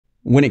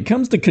When it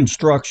comes to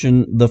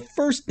construction, the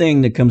first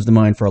thing that comes to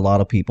mind for a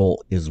lot of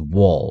people is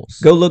walls.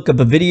 Go look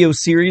up a video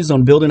series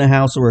on building a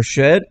house or a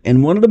shed,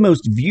 and one of the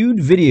most viewed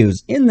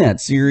videos in that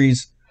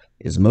series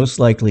is most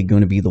likely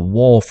going to be the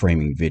wall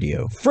framing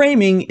video.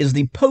 Framing is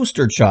the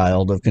poster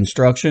child of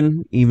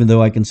construction, even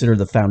though I consider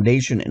the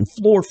foundation and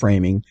floor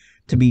framing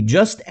to be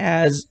just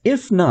as,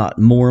 if not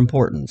more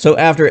important. So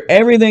after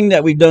everything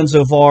that we've done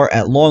so far,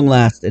 at long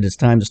last, it is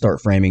time to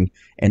start framing.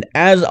 And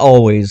as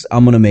always,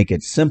 I'm going to make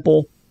it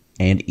simple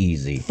and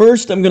easy.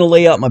 First, I'm going to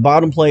lay out my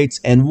bottom plates,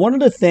 and one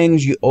of the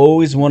things you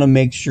always want to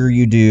make sure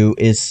you do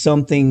is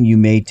something you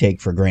may take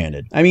for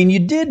granted. I mean, you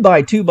did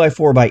buy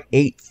 2x4 by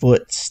 8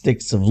 foot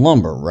sticks of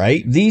lumber,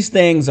 right? These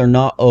things are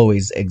not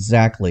always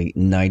exactly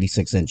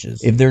 96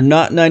 inches. If they're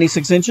not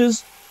 96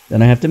 inches,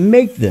 then I have to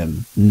make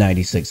them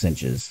 96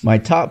 inches. My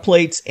top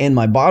plates and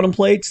my bottom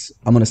plates,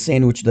 I'm going to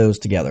sandwich those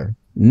together.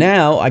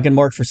 Now I can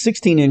mark for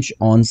 16 inch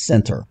on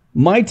center.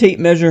 My tape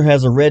measure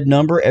has a red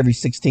number every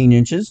 16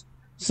 inches.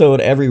 So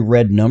at every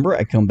red number,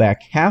 I come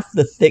back half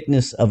the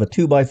thickness of a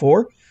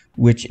 2x4,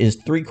 which is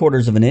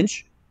 3/4 of an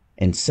inch,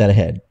 and set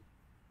ahead.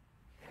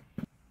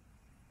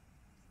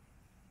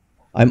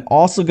 I'm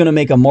also going to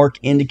make a mark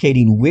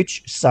indicating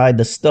which side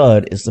the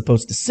stud is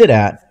supposed to sit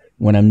at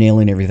when I'm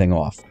nailing everything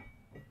off.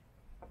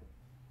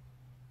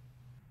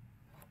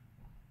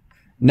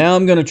 Now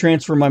I'm going to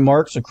transfer my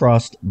marks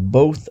across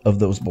both of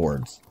those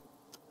boards.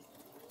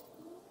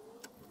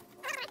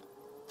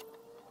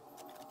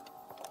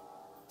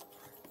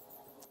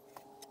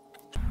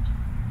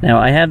 Now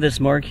I have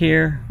this mark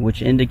here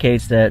which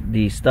indicates that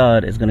the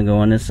stud is going to go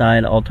on this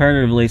side.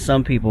 Alternatively,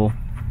 some people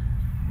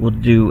will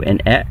do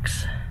an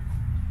X.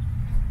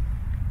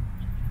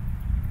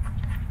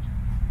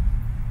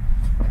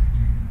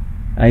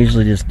 I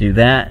usually just do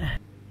that.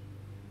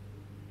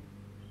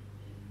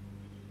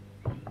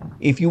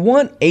 If you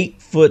want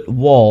 8-foot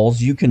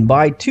walls, you can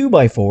buy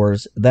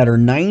 2x4s that are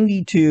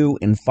 92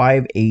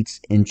 5/8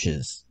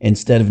 inches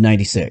instead of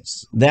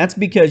 96. That's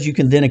because you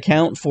can then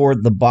account for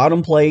the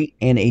bottom plate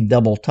and a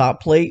double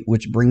top plate,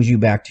 which brings you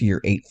back to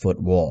your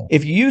 8-foot wall.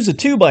 If you use a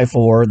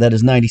 2x4 that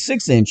is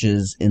 96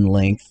 inches in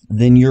length,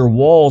 then your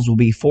walls will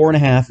be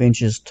 4.5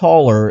 inches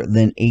taller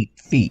than 8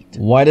 feet.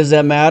 Why does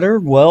that matter?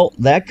 Well,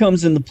 that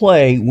comes into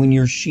play when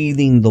you're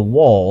sheathing the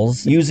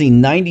walls. Using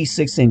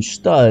 96-inch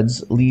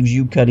studs leaves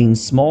you cutting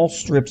small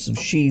strips of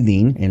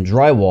sheathing and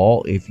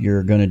drywall, if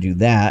you're going to do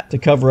that, to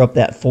cover up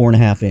that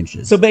 4.5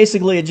 inches. So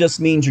basically, it just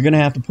means you're going to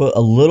have to put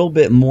a little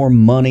bit more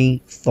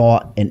money,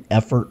 thought, and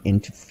effort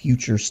into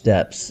future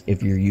steps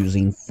if you're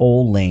using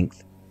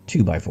full-length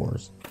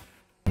 2x4s.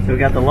 So we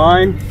got the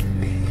line.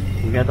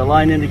 We got the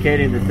line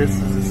indicating that this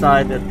is the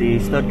side that the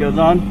stud goes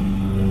on.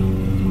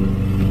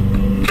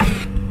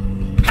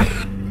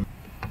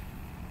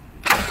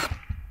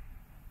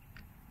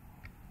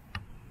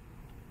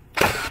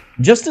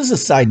 Just as a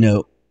side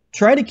note,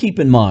 try to keep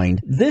in mind,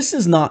 this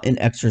is not an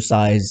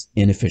exercise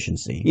in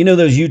efficiency. You know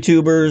those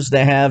YouTubers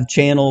that have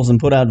channels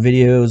and put out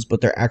videos, but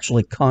they're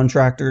actually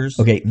contractors?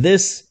 Okay,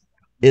 this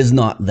is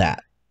not that.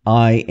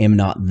 I am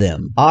not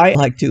them. I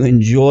like to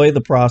enjoy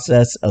the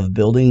process of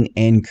building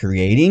and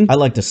creating. I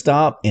like to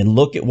stop and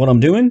look at what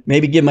I'm doing,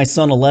 maybe give my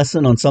son a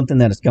lesson on something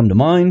that has come to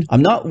mind.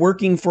 I'm not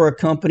working for a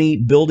company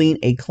building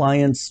a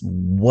client's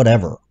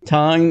whatever.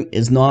 Time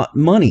is not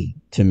money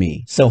to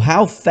me. So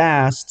how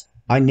fast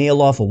I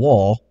nail off a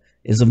wall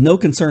is of no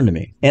concern to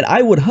me. And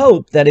I would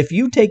hope that if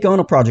you take on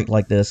a project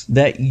like this,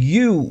 that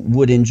you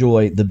would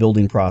enjoy the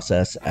building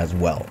process as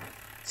well.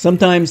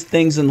 Sometimes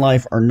things in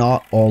life are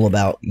not all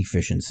about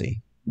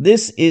efficiency.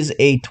 This is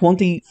a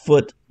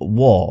 20-foot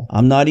wall.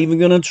 I'm not even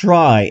going to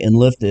try and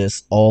lift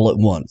this all at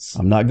once.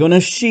 I'm not going to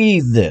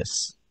sheathe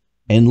this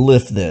and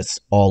lift this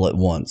all at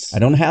once. I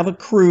don't have a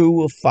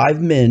crew of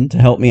 5 men to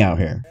help me out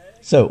here.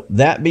 So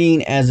that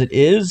being as it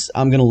is,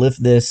 I'm going to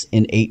lift this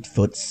in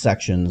 8-foot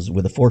sections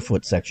with a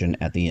 4-foot section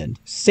at the end.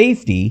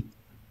 Safety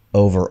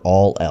over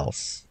all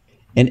else.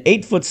 An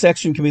 8-foot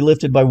section can be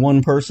lifted by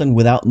one person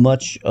without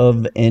much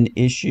of an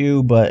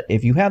issue, but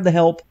if you have the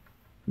help,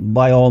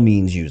 by all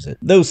means use it.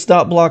 Those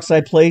stop blocks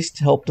I placed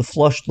help to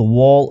flush the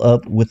wall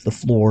up with the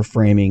floor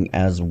framing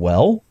as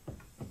well.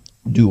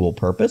 Dual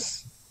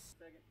purpose.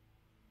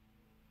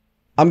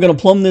 I'm going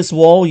to plumb this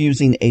wall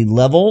using a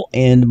level,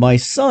 and my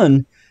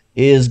son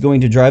is going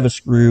to drive a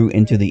screw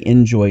into the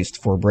end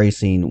joist for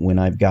bracing when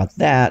I've got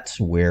that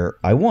where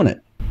I want it.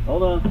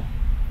 Hold on.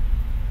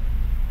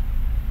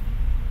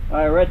 All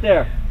right, right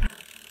there.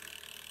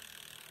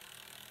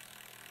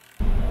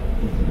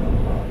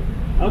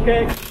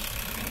 Okay.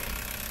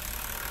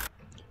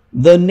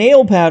 The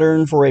nail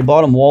pattern for a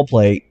bottom wall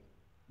plate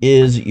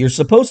is you're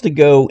supposed to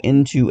go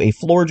into a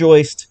floor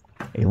joist,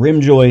 a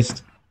rim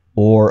joist,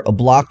 or a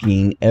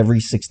blocking every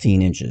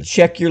 16 inches.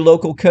 Check your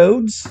local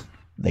codes.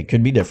 They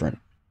could be different.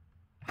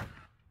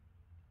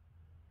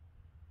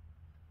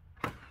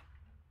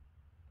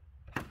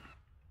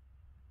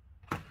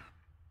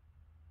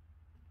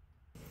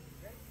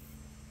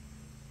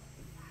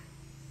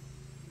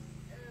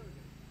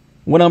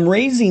 When I'm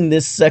raising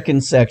this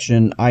second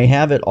section, I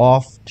have it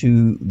off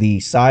to the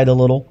side a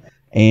little,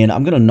 and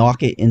I'm going to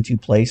knock it into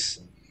place.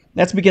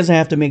 That's because I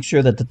have to make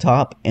sure that the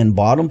top and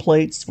bottom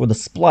plates for the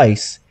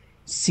splice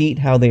seat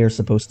how they are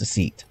supposed to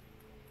seat.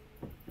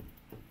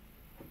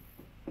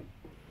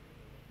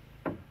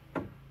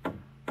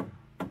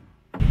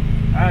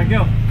 Alright,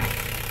 go.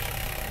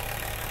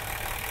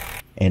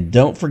 And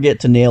don't forget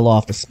to nail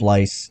off the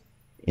splice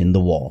in the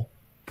wall.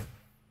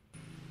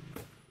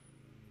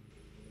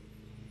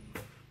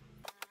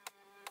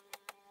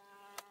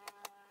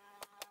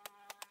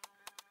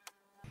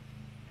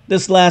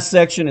 This last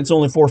section, it's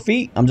only 4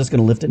 feet. I'm just going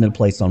to lift it into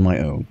place on my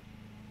own.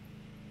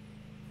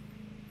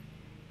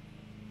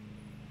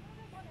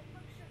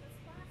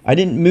 I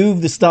didn't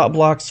move the stop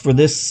blocks for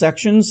this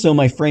section, so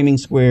my framing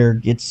square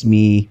gets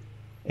me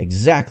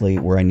exactly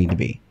where I need to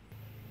be.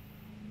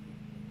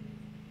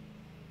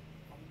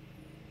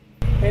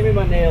 Hand me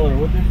my nailer,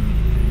 would you?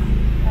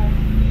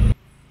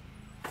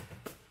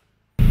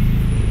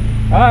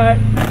 Alright.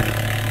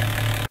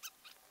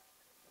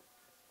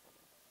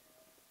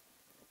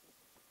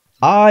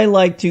 I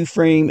like to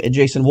frame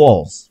adjacent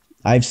walls.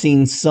 I've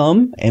seen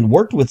some and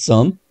worked with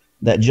some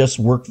that just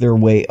work their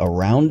way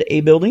around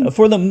a building.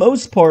 For the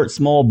most part,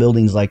 small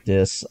buildings like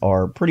this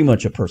are pretty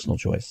much a personal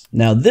choice.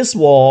 Now this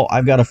wall,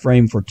 I've got a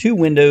frame for 2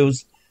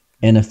 windows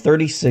and a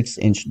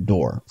 36-inch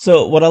door.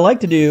 So what I like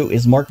to do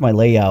is mark my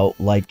layout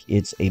like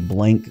it's a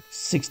blank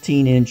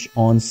 16-inch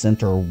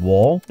on-center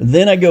wall.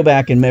 Then I go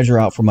back and measure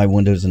out for my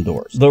windows and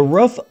doors. The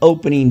rough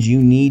openings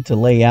you need to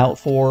lay out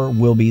for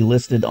will be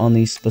listed on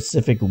the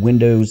specific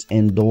windows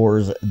and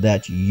doors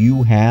that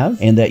you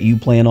have and that you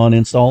plan on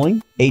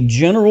installing. A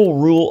general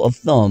rule of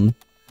thumb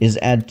is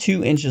add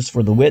 2 inches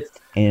for the width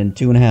and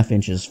 2.5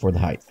 inches for the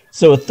height.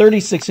 So a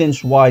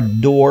 36-inch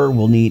wide door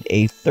will need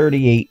a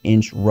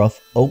 38-inch rough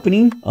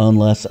opening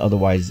unless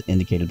otherwise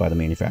indicated by the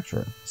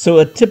manufacturer. So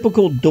a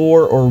typical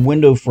door or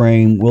window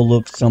frame will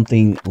look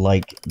something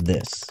like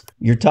this.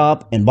 Your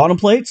top and bottom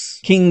plates,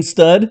 king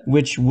stud,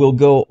 which will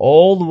go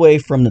all the way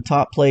from the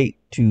top plate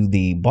to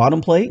the bottom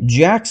plate.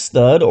 Jack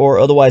stud, or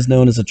otherwise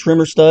known as a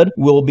trimmer stud,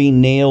 will be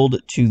nailed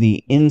to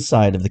the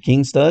inside of the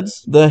king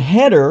studs. The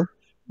header,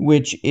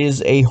 which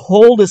is a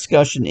whole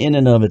discussion in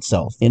and of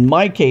itself. In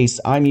my case,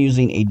 I'm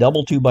using a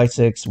double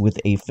 2x6 with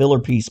a filler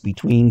piece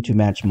between to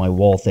match my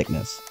wall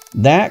thickness.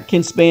 That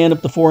can span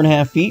up to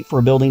 4.5 feet for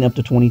a building up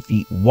to 20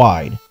 feet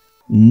wide.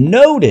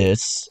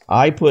 Notice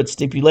I put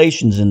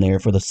stipulations in there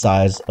for the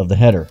size of the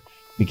header,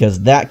 because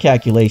that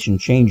calculation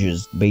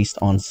changes based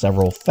on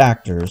several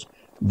factors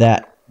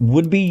that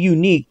would be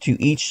unique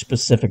to each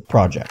specific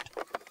project.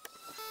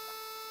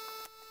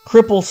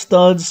 Cripple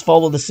studs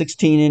follow the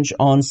 16-inch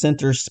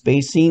on-center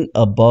spacing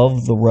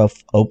above the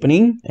rough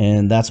opening,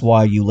 and that's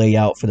why you lay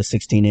out for the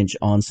 16-inch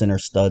on-center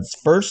studs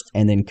first,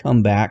 and then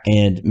come back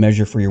and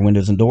measure for your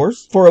windows and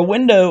doors. For a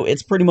window,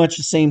 it's pretty much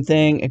the same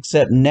thing,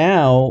 except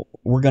now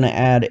we're going to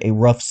add a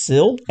rough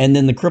sill, and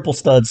then the cripple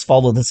studs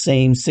follow the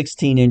same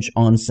 16-inch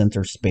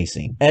on-center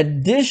spacing.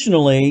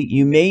 Additionally,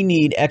 you may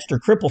need extra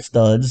cripple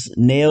studs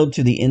nailed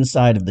to the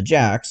inside of the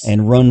jacks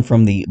and run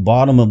from the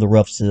bottom of the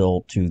rough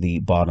sill to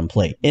the bottom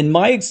plate. In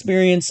my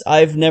experience,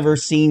 I've never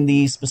seen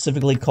these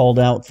specifically called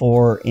out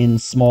for in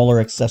smaller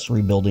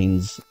accessory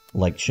buildings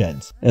like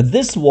sheds. Now,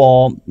 this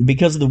wall,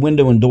 because of the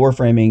window and door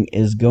framing,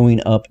 is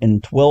going up in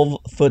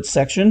 12-foot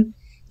section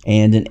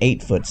and an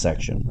 8-foot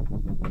section.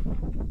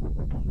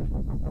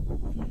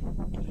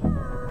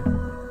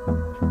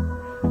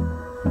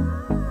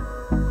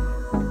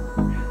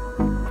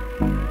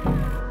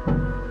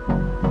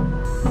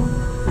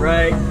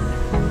 Right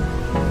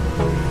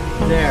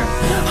there.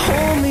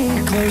 Hold me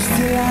close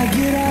till I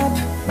get up.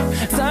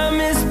 Time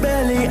is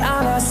barely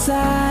on our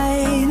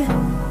side.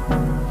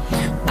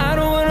 I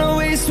don't wanna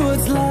waste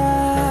what's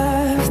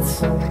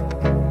left.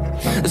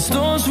 The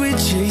storms we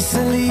chase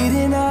are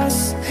leading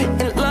us,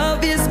 and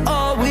love is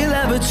all we'll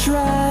ever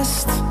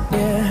trust.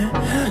 Yeah,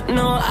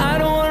 no, I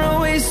don't wanna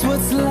waste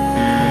what's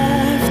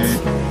left.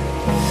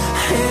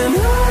 And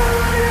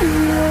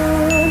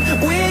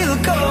on we'll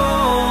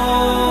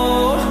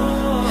go,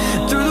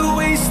 through the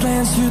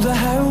wastelands, through the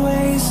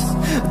highways,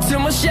 till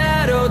my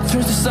shadow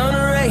turns to sun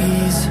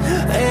rays.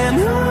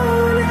 And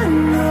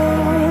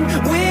on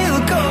we'll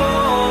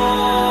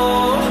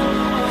go,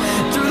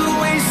 through the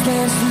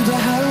wastelands, through the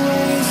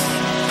highways,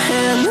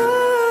 and on we'll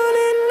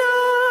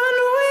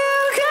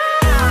go.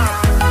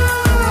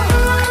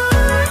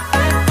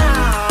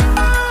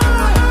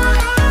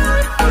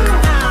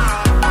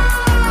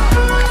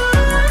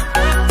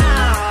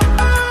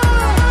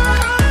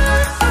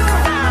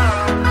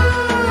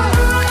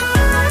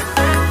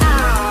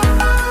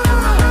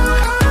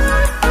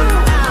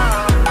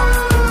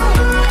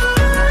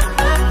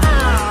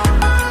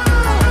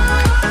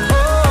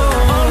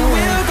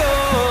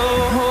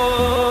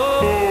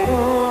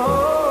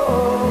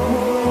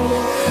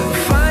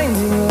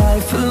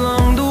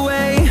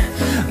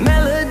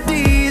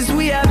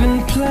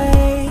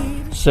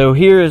 So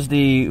here is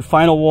the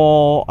final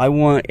wall. I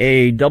want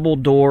a double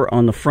door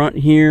on the front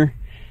here,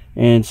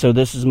 and so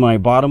this is my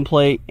bottom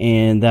plate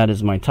and that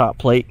is my top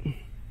plate.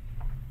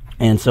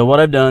 And so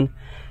what I've done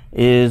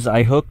is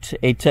I hooked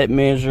a tape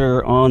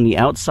measure on the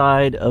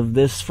outside of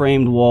this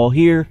framed wall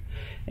here,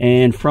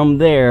 and from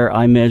there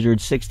I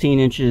measured 16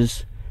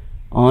 inches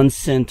on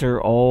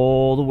center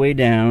all the way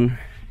down.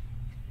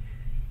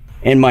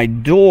 And my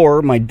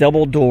door, my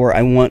double door,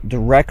 I want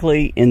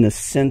directly in the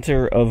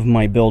center of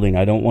my building.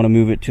 I don't want to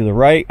move it to the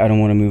right, I don't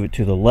want to move it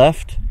to the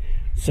left,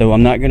 so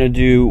I'm not going to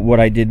do what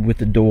I did with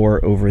the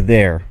door over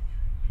there.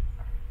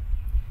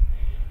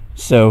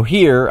 So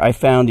here I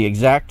found the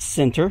exact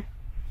center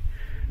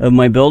of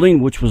my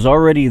building, which was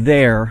already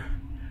there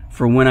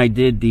for when I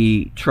did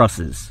the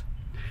trusses.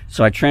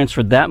 So I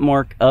transferred that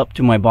mark up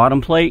to my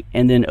bottom plate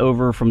and then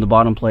over from the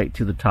bottom plate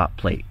to the top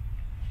plate.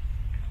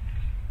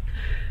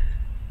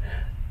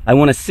 I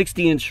want a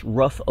 60-inch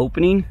rough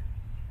opening,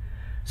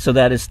 so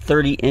that is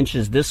 30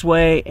 inches this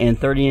way and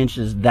 30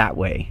 inches that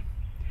way.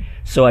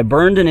 So I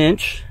burned an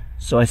inch,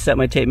 so I set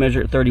my tape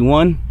measure at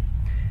 31,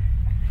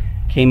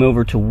 came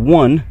over to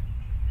 1,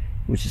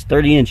 which is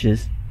 30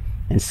 inches,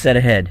 and set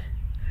ahead.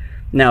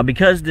 Now,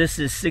 because this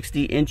is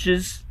 60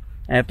 inches,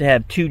 I have to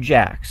have 2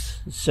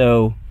 jacks.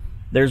 So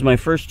there's my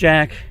first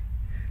jack,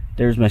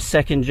 there's my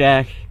second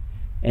jack,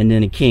 and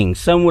then a king.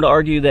 Some would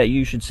argue that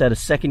you should set a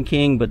second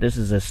king, but this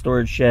is a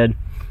storage shed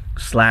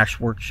 /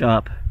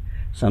 workshop,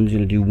 so I'm just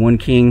going to do 1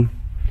 king.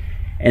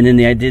 And then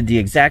I did the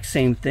exact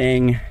same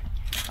thing.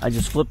 I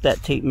just flipped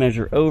that tape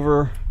measure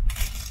over,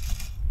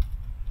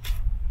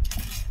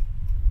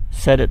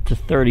 set it to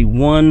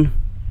 31,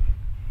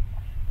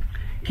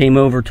 came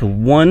over to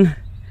 1,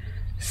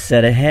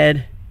 set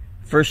ahead,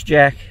 first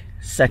jack,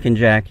 second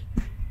jack,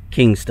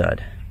 king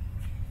stud.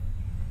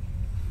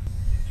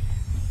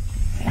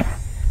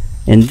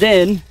 And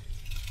then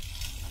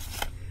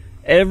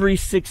every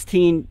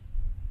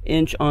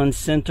 16-inch on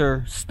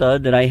center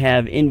stud that I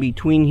have in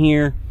between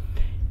here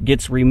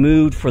gets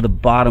removed for the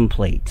bottom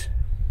plate.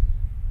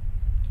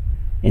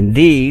 And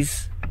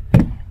these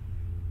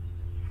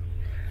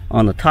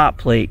on the top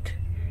plate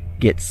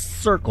get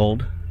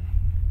circled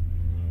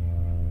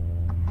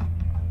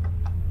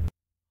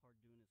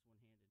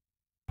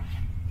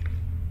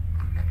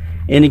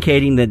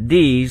indicating that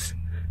these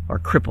are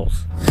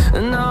cripples.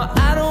 No,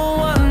 I don't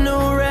want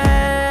no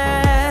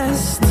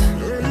rest.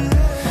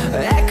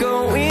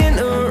 Echoing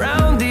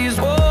around these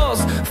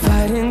walls,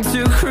 fighting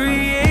to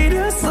create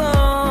a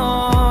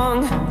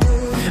song.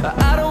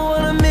 I don't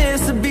want to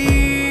miss a beat.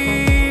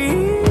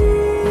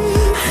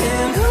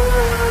 And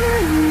on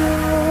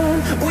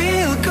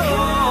we'll go,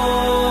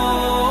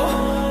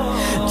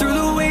 through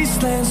the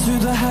wastelands, through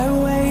the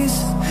highways,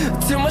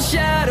 till my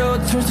shadow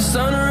turns to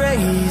sun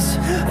rays.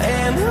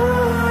 And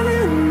on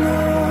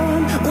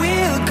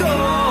we'll go,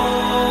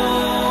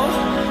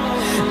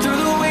 through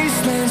the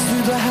wastelands,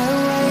 through the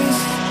highways,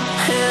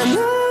 and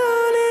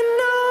on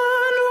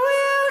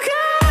we'll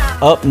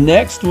go. Up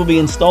next, we'll be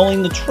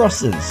installing the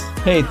trusses.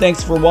 Hey,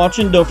 thanks for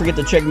watching. Don't forget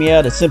to check me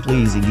out at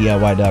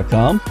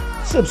simplyeasydiy.com.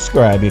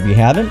 Subscribe if you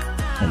haven't,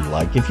 and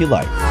like if you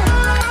like.